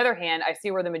globe. On the other hand, I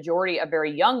see where the majority of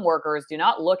very young workers do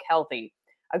not look healthy.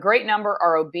 A great number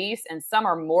are obese, and some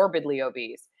are morbidly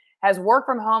obese. Has work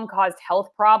from home caused health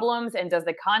problems, and does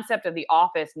the concept of the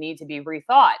office need to be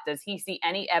rethought? Does he see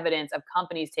any evidence of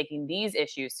companies taking these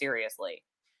issues seriously?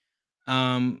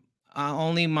 Um,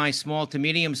 Only my small to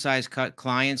medium sized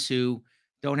clients who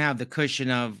don't have the cushion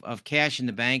of cash in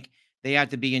the bank, they have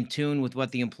to be in tune with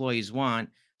what the employees want.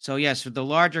 So yes, for the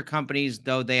larger companies,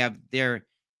 though, they're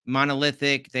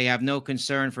monolithic. They have no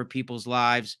concern for people's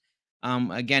lives.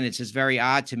 Again, it's just very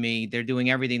odd to me. They're doing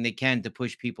everything they can to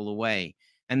push people away,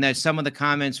 and that some of the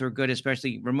comments were good,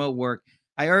 especially remote work.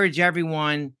 I urge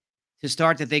everyone to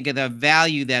start to think of the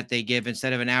value that they give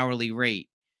instead of an hourly rate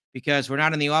because we're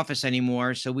not in the office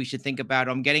anymore. So we should think about,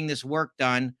 I'm getting this work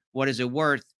done. What is it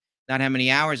worth? Not how many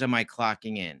hours am I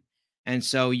clocking in? And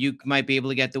so you might be able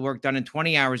to get the work done in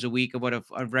 20 hours a week of what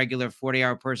a regular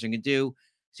 40-hour person can do.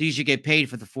 So you should get paid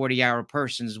for the 40-hour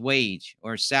person's wage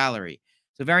or salary.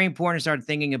 So very important to start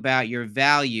thinking about your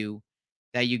value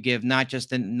that you give, not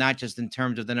just in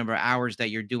terms of the number of hours that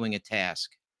you're doing a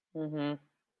task. Mm-hmm.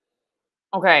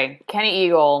 Okay, Kenny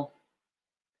Eagle.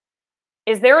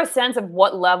 Is there a sense of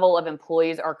what level of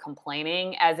employees are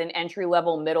complaining, as in entry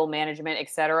level, middle management, et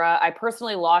cetera? I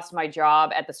personally lost my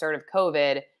job at the start of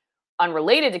COVID,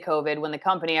 unrelated to COVID, when the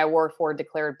company I worked for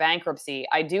declared bankruptcy.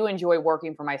 I do enjoy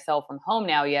working for myself from home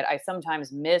now, yet I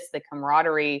sometimes miss the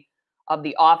camaraderie of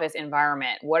the office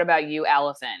environment. What about you,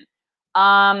 Allison?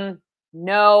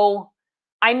 No.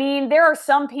 I mean, there are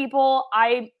some people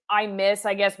I miss,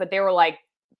 I guess, but they were like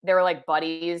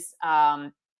buddies. So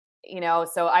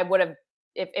I would have,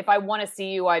 if I want to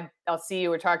see you, I'll see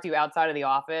you or talk to you outside of the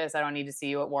office. I don't need to see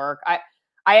you at work.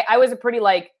 I was a pretty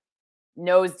like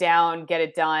nose down, get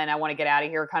it done, I want to get out of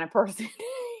here kind of person.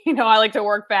 I like to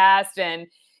work fast and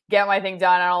get my thing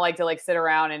done. I don't like to like sit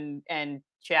around and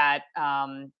chat.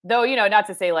 Though, not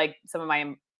to say like some of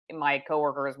my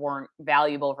coworkers weren't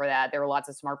valuable for that. There were lots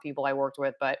of smart people I worked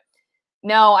with, but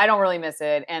no, I don't really miss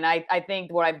it. And I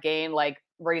think what I've gained, like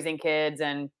raising kids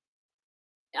and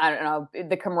I don't know,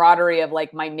 the camaraderie of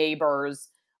like my neighbors.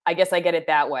 I guess I get it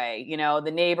that way.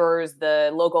 The neighbors, the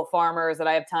local farmers that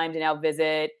I have time to now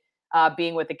visit,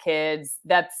 being with the kids.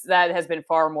 That has been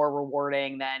far more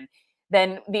rewarding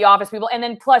than the office people. And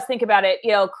then plus think about it,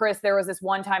 Chris, there was this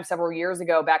one time several years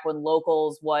ago back when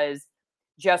Locals was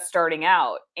just starting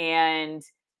out, and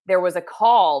there was a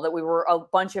call that we were a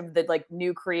bunch of the like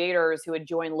new creators who had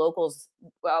joined Locals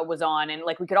was on, and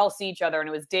like we could all see each other, and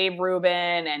it was Dave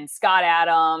Rubin and Scott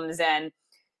Adams and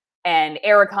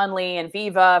Eric Hunley and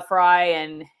Viva Fry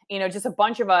and just a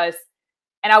bunch of us.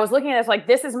 And I was looking at this like,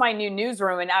 this is my new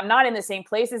newsroom, and I'm not in the same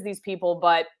place as these people,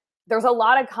 but there's a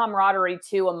lot of camaraderie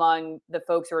too among the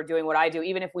folks who are doing what I do,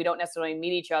 even if we don't necessarily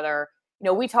meet each other.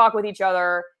 We talk with each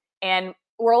other, and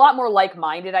we're a lot more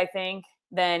like-minded, I think,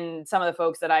 than some of the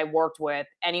folks that I worked with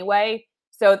anyway.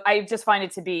 So I just find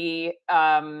it to be,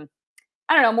 I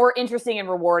don't know, more interesting and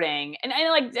rewarding. And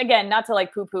like, again, not to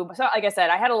like poo-poo, but so, like I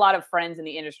said, I had a lot of friends in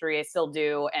the industry. I still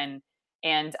do. And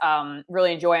and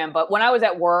really enjoy them. But when I was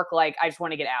at work, like I just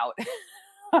want to get out.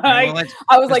 All right, well,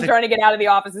 I was just like to, trying to get out of the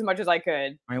office as much as I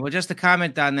could. all right, well, just to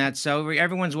comment on that. So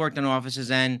everyone's worked in offices,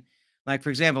 and like for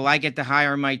example, I get to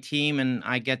hire my team, and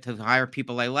I get to hire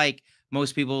people I like.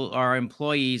 Most people are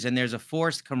employees, and there's a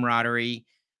forced camaraderie,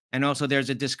 and also there's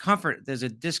a discomfort. There's a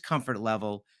discomfort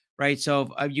level, right?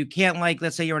 So if, you can't like,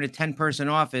 let's say you're in a 10-person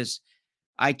office.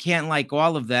 I can't like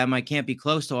all of them. I can't be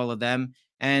close to all of them,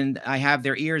 and I have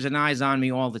their ears and eyes on me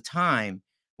all the time,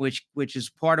 which is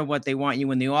part of what they want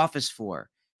you in the office for.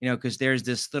 Because there's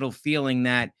this little feeling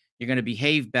that you're going to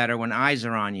behave better when eyes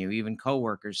are on you, even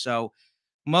coworkers. So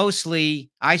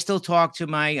mostly, I would still talk to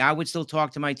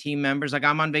my team members. Like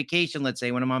I'm on vacation, let's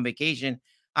say when I'm on vacation,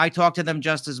 I talk to them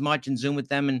just as much and Zoom with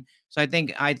them. And so I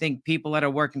think people that are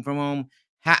working from home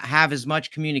have as much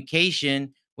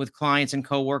communication with clients and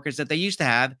coworkers that they used to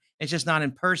have. It's just not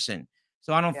in person.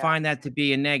 So I don't Yeah. find that to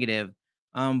be a negative.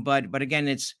 But again,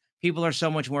 it's people are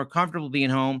so much more comfortable being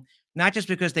home, not just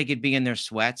because they could be in their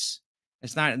sweats.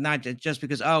 It's not just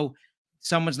because, oh,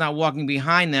 someone's not walking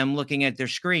behind them looking at their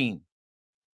screen.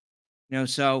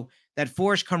 So that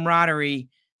forced camaraderie,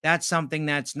 that's something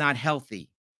that's not healthy.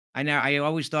 I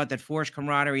always thought that forced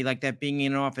camaraderie, like that being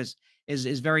in an office,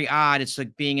 is very odd. It's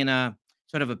like being in a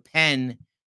sort of a pen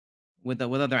with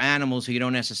other animals who you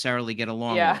don't necessarily get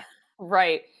along Yeah, with.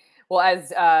 right. Well,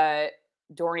 as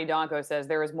Dorney Donko says,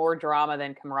 there is more drama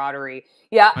than camaraderie.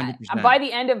 Yeah, by 100%.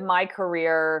 the end of my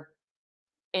career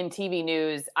in TV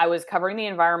news, I was covering the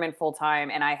environment full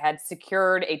time, and I had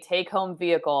secured a take home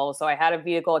vehicle. So I had a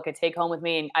vehicle I could take home with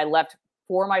me, and I left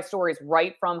for my stories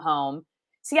right from home.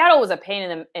 Seattle was a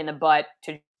pain in the butt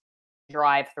to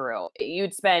drive through.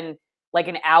 You'd spend like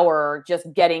an hour just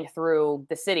getting through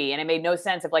the city. And it made no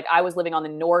sense if like I was living on the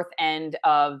north end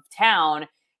of town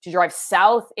to drive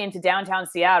south into downtown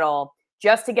Seattle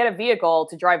just to get a vehicle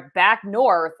to drive back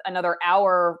north another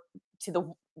hour to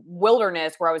the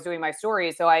wilderness where I was doing my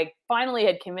stories. So I finally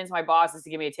had convinced my bosses to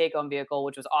give me a take home vehicle,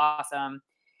 which was awesome.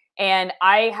 And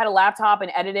I had a laptop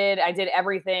and edited. I did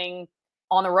everything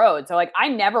on the road. So like I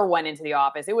never went into the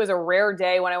office. It was a rare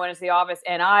day when I went into the office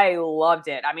and I loved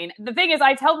it. I mean, the thing is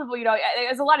I tell people,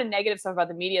 there's a lot of negative stuff about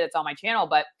the media that's on my channel,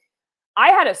 but I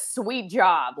had a sweet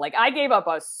job. Like I gave up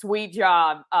a sweet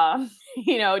job.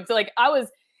 To like I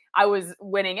was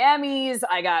winning Emmys.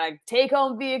 I got a take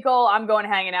home vehicle. I'm going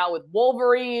hanging out with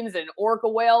wolverines and orca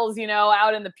whales,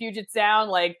 out in the Puget Sound.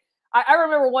 Like I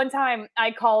remember one time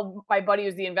I called my buddy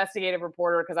who's the investigative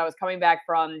reporter because I was coming back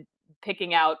from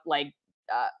picking out like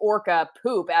orca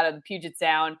poop out of the Puget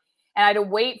Sound, and I had to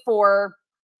wait for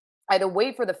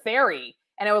the ferry,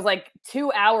 and it was like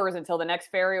 2 hours until the next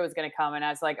ferry was going to come. And I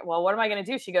was like, "Well, what am I going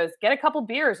to do?" She goes, "Get a couple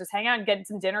beers, just hang out and get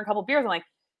some dinner, a couple beers." I'm like,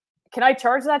 "Can I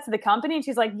charge that to the company?" And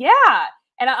she's like, "Yeah."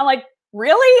 And I'm like,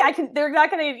 "Really? I can? They're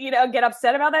not going to get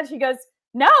upset about that?" She goes,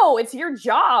 "No, it's your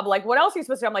job. Like, what else are you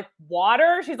supposed to do?" I'm like,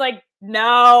 "Water." She's like,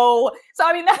 "No." So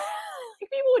I mean,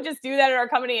 people would just do that in our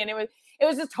company, and it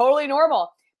was just totally normal.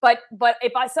 But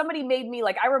if somebody made me,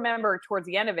 like, I remember towards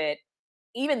the end of it,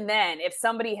 even then, if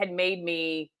somebody had made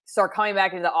me start coming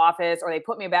back into the office, or they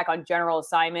put me back on general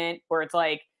assignment where it's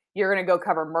like you're going to go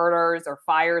cover murders or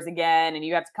fires again, and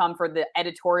you have to come for the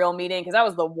editorial meeting, because that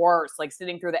was the worst, like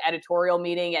sitting through the editorial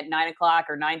meeting at 9 o'clock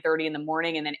or 9:30 in the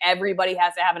morning, and then everybody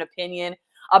has to have an opinion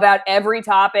about every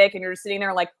topic, and you're just sitting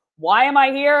there like, why am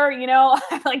I here?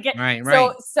 Like Right, so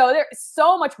right. so there's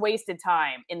so much wasted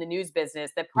time in the news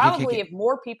business that You can probably if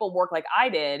more people work like I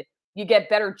did, you get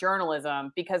better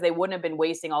journalism because they wouldn't have been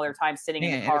wasting all their time sitting in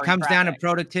Yeah, the and it car in comes down to traffic.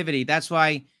 productivity. That's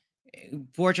why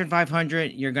Fortune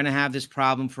 500, you're going to have this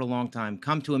problem for a long time.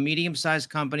 Come to a medium-sized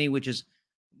company, which is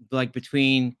like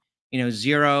between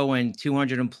 0 and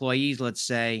 200 employees, let's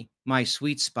say, my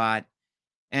sweet spot,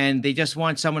 and they just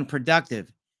want someone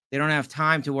productive. They don't have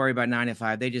time to worry about 9 to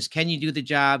 5. They just, can you do the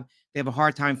job? They have a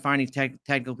hard time finding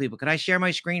technical people. Could I share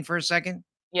my screen for a second?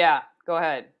 Yeah, go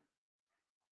ahead.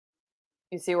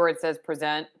 You see where it says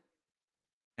present?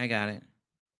 I got it.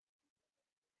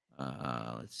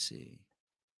 Let's see.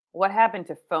 What happened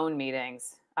to phone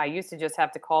meetings? I used to just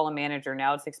have to call a manager.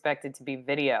 Now it's expected to be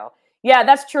video. Yeah,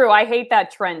 that's true. I hate that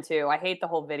trend too. I hate the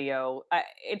whole video.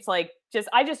 It's like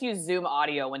I just use Zoom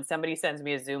audio when somebody sends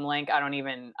me a Zoom link. I don't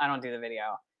do the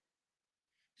video.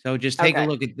 So just take a Okay.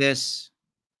 look at this.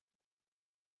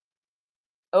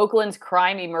 Oakland's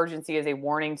crime emergency is a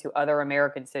warning to other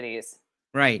American cities.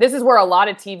 Right. This is where a lot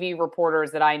of TV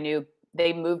reporters that I knew,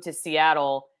 they moved to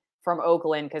Seattle from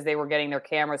Oakland because they were getting their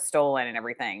cameras stolen and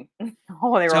everything.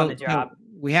 Oh, they were on the So job.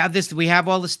 we have this. We have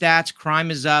all the stats.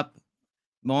 Crime is up.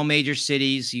 All major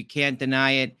cities. You can't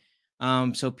deny it.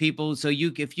 So people. So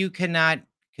you, if you cannot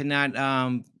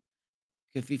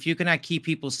If you cannot keep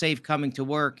people safe coming to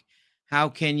work, how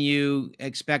can you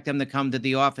expect them to come to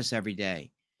the office every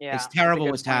day? It's Yeah, that's a terrible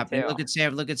good what's point happening. too.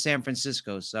 Look at San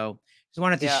Francisco. So just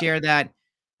wanted to Yeah. share that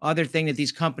other thing that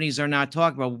these companies are not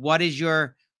talking about. What is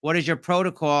your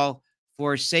protocol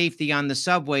for safety on the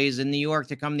subways in New York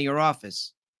to come to your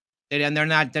office? And they're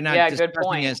not Yeah, good discussing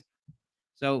point. as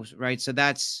so right. So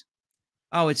that's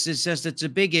oh, it's just it's a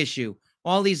big issue.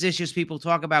 All these issues people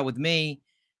talk about with me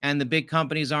and the big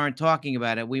companies aren't talking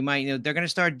about it. We might, they're going to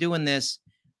start doing this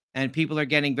and people are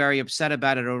getting very upset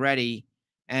about it already.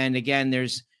 And again,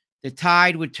 there's the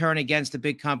tide would turn against the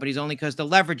big companies only because the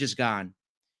leverage is gone.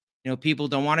 People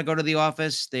don't want to go to the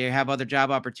office. They have other job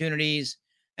opportunities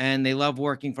and they love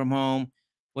working from home.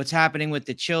 What's happening with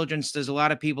the children? So there's a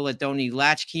lot of people that don't need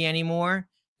latchkey anymore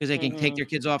because they can take Hmm. their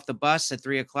kids off the bus at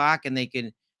 3 o'clock and they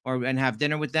can, or, and have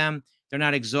dinner with them. They're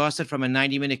not exhausted from a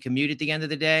 90-minute commute at the end of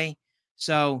the day.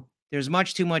 So there's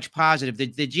much too much positive.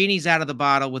 The genie's out of the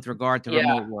bottle with regard to Yeah.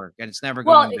 remote work and it's never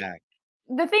Well, going back.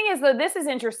 the thing is, though, this is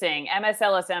interesting.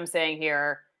 MSLSM saying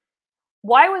here,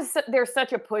 why was there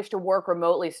such a push to work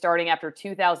remotely starting after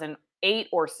 2008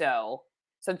 or so?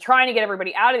 So trying to get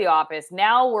everybody out of the office.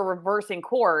 Now we're reversing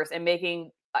course and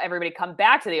making everybody come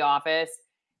back to the office,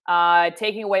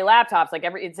 taking away laptops. Like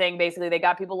it's saying basically they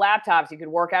got people laptops. You could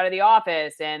work out of the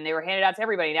office, and they were handed out to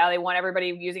everybody. Now they want everybody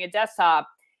using a desktop.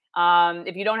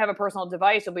 If you don't have a personal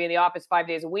device, you'll be in the office 5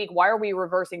 days a week. Why are we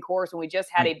reversing course when we just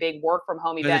had a big work from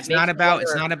home But event? Makes me wonder.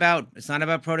 it's not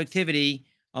about productivity.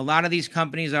 A lot of these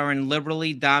companies are in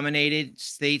liberally dominated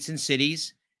states and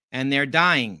cities, and they're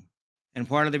dying. And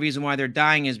part of the reason why they're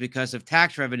dying is because of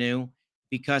tax revenue,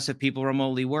 because of people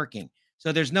remotely working.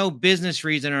 So there's no business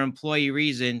reason or employee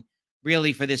reason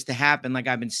really for this to happen, like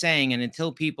I've been saying. And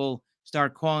until people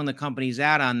start calling the companies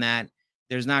out on that,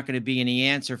 there's not going to be any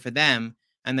answer for them.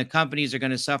 And the companies are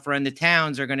going to suffer, and the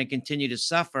towns are going to continue to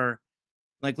suffer.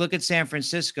 Like, look at San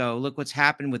Francisco. Look what's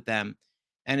happened with them.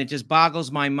 And it just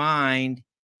boggles my mind.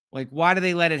 Like, why do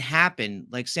they let it happen?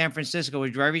 Like, San Francisco, a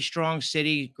very strong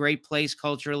city, great place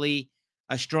culturally,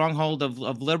 a stronghold of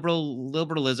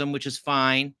liberalism, which is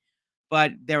fine,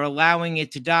 but they're allowing it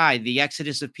to die. The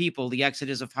exodus of people, the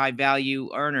exodus of high value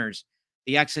earners,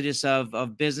 the exodus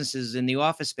of businesses in the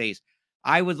office space.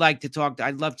 I would like to talk.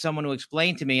 I'd love someone to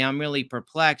explain to me. I'm really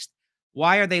perplexed.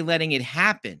 Why are they letting it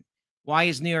happen? Why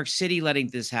is New York City letting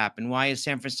this happen? Why is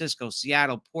San Francisco,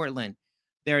 Seattle, Portland?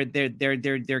 They're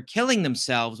killing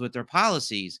themselves with their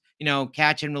policies.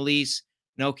 Catch and release,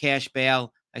 no cash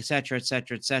bail, et cetera, et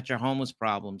cetera, et cetera. Homeless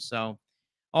problems. So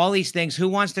all these things. Who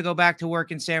wants to go back to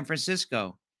work in San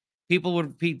Francisco?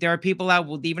 There are people out,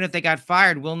 even if they got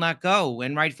fired, will not go,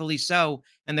 and rightfully so.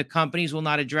 And the companies will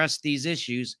not address these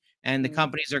issues, and the Mm.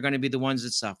 companies are going to be the ones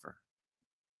that suffer.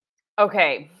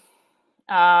 Okay.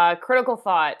 Critical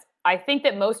thought. I think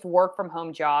that most work from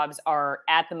home jobs are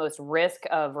at the most risk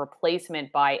of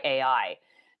replacement by AI,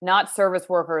 not service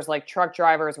workers like truck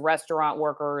drivers, restaurant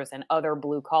workers, and other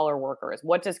blue collar workers.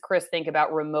 What does Chris think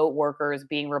about remote workers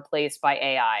being replaced by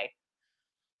AI?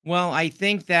 Well, I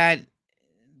think that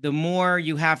the more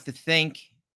you have to think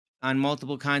on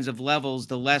multiple kinds of levels,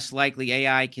 the less likely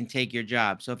AI can take your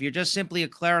job. So if you're just simply a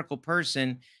clerical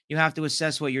person, you have to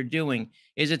assess what you're doing.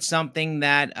 Is it something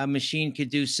that a machine could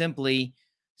do simply?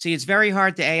 See, it's very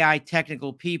hard to AI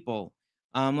technical people.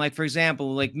 Like for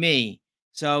example, like me.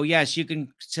 So yes, you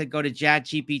can go to Chat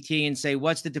GPT and say,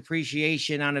 "What's the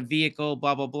depreciation on a vehicle?"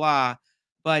 Blah blah blah.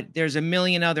 But there's a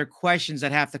million other questions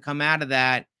that have to come out of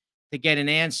that to get an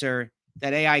answer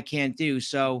that AI can't do.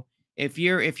 So if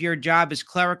your job is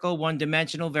clerical, one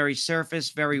dimensional, very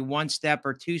surface, very one step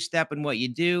or two step in what you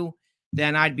do,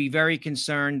 then I'd be very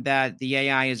concerned that the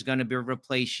AI is going to be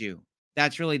replace you.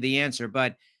 That's really the answer.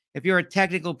 But if you're a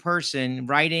technical person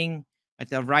writing,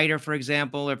 like a writer, for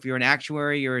example, if you're an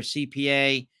actuary, you're a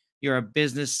CPA, you're a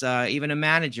business, even a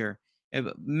manager,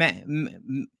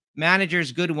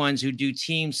 managers, good ones who do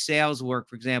team sales work,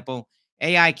 for example,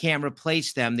 AI can't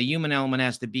replace them. The human element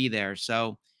has to be there.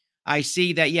 So I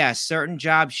see that, yes, certain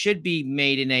jobs should be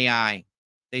made in AI.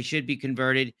 They should be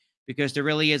converted because there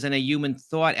really isn't a human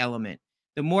thought element.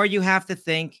 The more you have to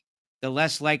think, the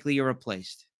less likely you're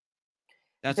replaced.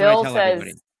 That's what I Bill tell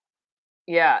everybody. says,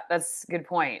 yeah, that's a good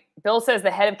point. Bill says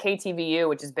the head of KTVU,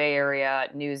 which is Bay Area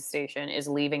news station, is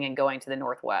leaving and going to the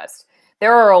Northwest.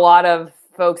 There are a lot of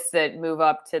folks that move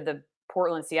up to the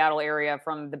Portland, Seattle area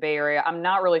from the Bay Area. I'm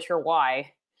not really sure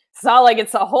why. It's not like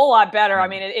it's a whole lot better. I Right.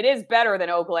 mean, it is better than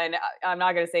Oakland. I'm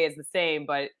not going to say it's the same,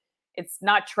 but it's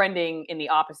not trending in the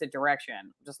opposite direction.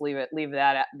 Just leave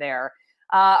that there.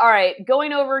 All right,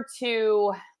 going over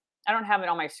to, I don't have it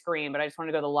on my screen, but I just want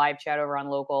to go to the live chat over on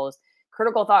Locals.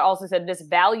 Critical Thought also said this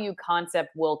value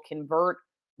concept will convert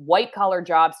white collar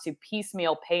jobs to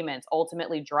piecemeal payments,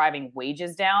 ultimately driving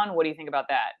wages down. What do you think about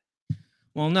that?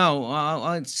 Well,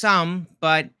 no, some,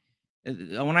 but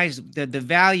the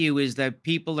value is that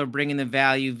people are bringing the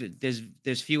value.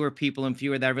 There's fewer people and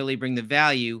fewer that really bring the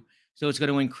value, so it's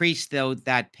going to increase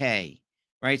that pay,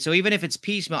 right? So even if it's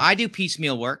piecemeal, I do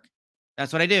piecemeal work.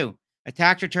 That's what I do. A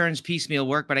tax returns piecemeal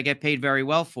work, but I get paid very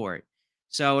well for it.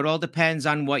 So it all depends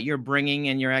on what you're bringing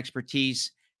and your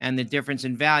expertise and the difference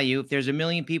in value. If there's a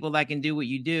million people that can do what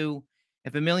you do,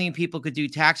 if a million people could do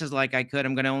taxes like I could,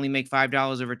 I'm going to only make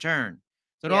 $5 a return.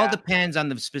 So it all Yeah. depends on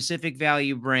the specific value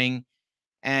you bring,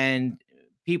 and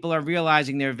people are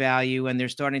realizing their value, and they're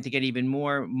starting to get even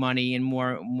more money and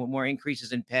more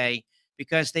increases in pay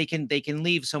because they can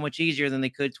leave so much easier than they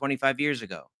could 25 years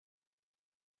ago.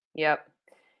 Yep.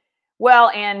 Well,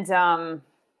 and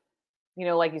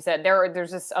like you said,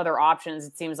 there's just other options.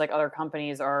 It seems like other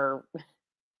companies are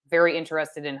very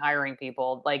interested in hiring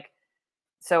people. Like,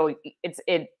 so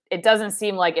it doesn't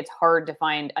seem like it's hard to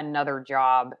find another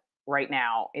job right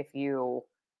now if you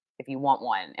want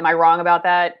one. Am I wrong about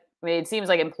that? I mean, it seems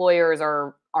like employers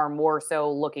are more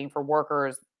so looking for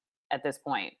workers at this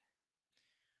point.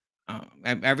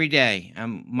 Every day,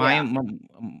 Yeah.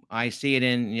 I see it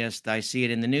in, yes, I see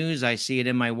it in the news. I see it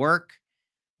in my work.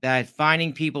 That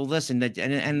finding people, listen, that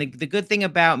and the good thing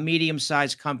about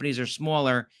medium-sized companies or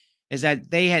smaller is that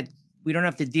we don't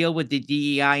have to deal with the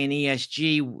DEI and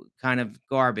ESG kind of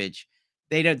garbage.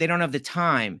 They don't have the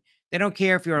time. They don't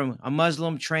care if you're a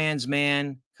Muslim trans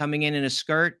man coming in a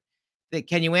skirt.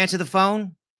 Can you answer the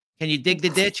phone? Can you dig the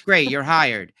ditch? Great, you're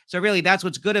hired. So really, that's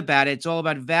what's good about it. It's all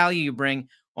about value you bring.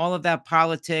 All of that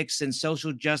politics and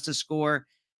social justice score,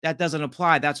 that doesn't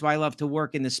apply. That's why I love to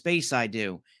work in the space I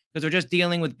do, because we're just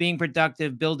dealing with being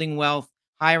productive, building wealth,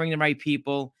 hiring the right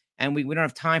people, and we don't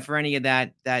have time for any of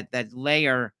that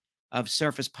layer of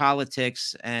surface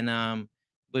politics, and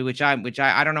which I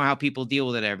don't know how people deal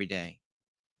with it every day.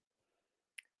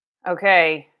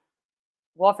 Okay.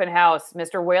 Wolfen House,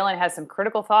 Mr. Whalen has some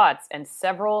critical thoughts and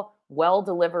several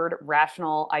well-delivered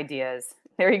rational ideas.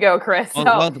 There you go, Chris. So,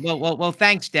 Well,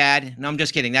 thanks, Dad. No, I'm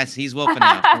just kidding. He's wolfing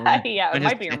out. yeah, it I'm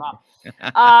might just be your kidding. mom.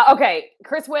 Okay,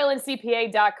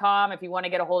 ChrisWhalenCPA.com. If you want to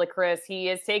get a hold of Chris, he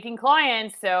is taking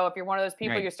clients. So if you're one of those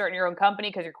people, Right. you're starting your own company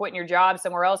because you're quitting your job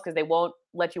somewhere else because they won't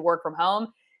let you work from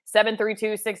home,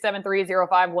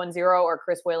 732-673-0510 or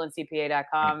Right.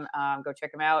 ChrisWhalenCPA.com. Go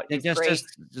check him out. Yeah, He's great.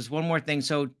 just one more thing.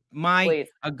 So my Please.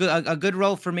 a good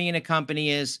role for me in a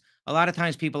company is a lot of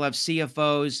times people have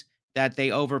CFOs that they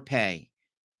overpay.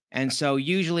 And so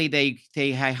usually they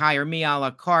hire me a la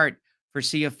carte for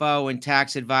CFO and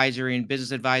tax advisory and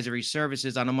business advisory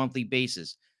services on a monthly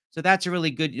basis. So that's a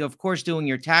really good, of course, doing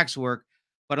your tax work,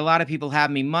 but a lot of people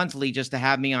have me monthly just to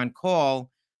have me on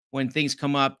call when things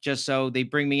come up, just so they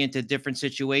bring me into different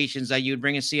situations that you'd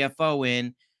bring a CFO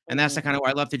in. And that's the Mhm. kind of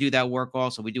where I love to do that work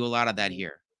also. We do a lot of that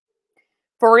here.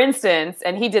 For instance,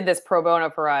 and he did this pro bono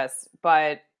for us,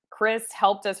 but Chris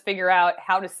helped us figure out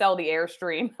how to sell the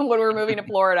Airstream when we were moving to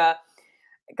Florida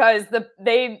because I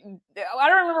don't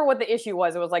remember what the issue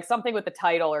was. It was like something with the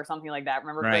title or something like that.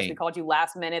 Remember, Chris, we Right. called you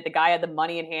last minute. The guy had the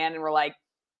money in hand, and we're like,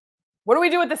 "What do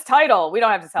we do with this title? We don't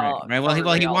have to Right. tell Right. Well, tell he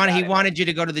well everybody he all wanted he about it." wanted you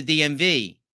to go to the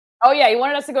DMV. Oh yeah, he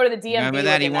wanted us to go to the Remember DMV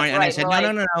that? with He him. That's wanted, and I right. And said, we're "No, no,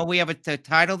 like, no, no. We have a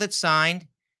title that's signed,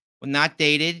 but not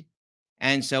dated,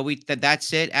 and so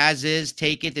that's it, as is.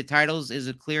 Take it. The titles is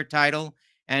a clear title,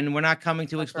 and we're not coming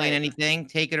to "That's explain right." anything.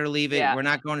 Take it or leave it. Yeah, We're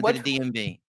not going into which the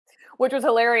DMV." which was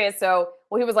hilarious. So,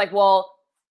 well, he was like, "Well,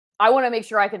 I want to make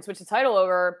sure I can switch the title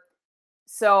over.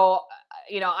 So,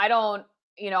 I don't,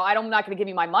 I'm not going to give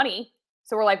you my money."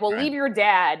 So we're like, well, Right. leave your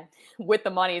dad with the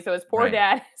money. So his poor Right.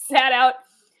 dad sat out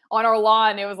on our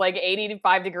lawn. It was like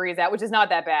 85 degrees out, which is not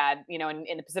that bad,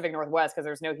 in the Pacific Northwest because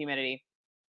there's no humidity.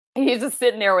 He's just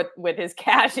sitting there with his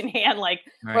cash in hand. Like,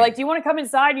 we're Right. like, do you want to come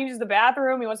inside and use the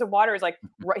bathroom? He wants some water. He's like,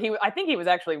 I think he was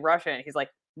actually Russian. He's like,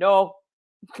 no,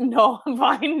 no, I'm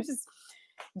fine.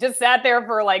 Just sat there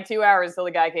for like 2 hours till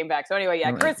the guy came back. So anyway, yeah,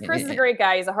 No, Chris is a great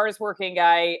guy. He's the hardest working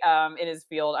guy in his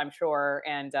field, I'm sure,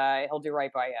 and he'll do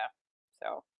right by you.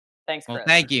 So thanks, well, Chris.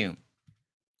 thank you.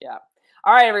 Yeah.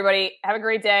 All right, everybody. Have a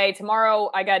great day.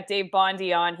 Tomorrow I got Dave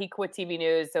Bondi on. He quit TV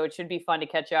news, so it should be fun to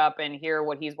catch up and hear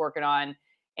what he's working on.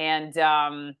 And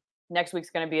next week's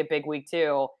going to be a big week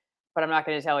too, but I'm not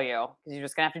going to tell you because you're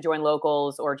just going to have to join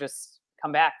locals or just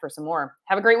come back for some more.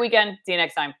 Have a great weekend. See you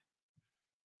next time.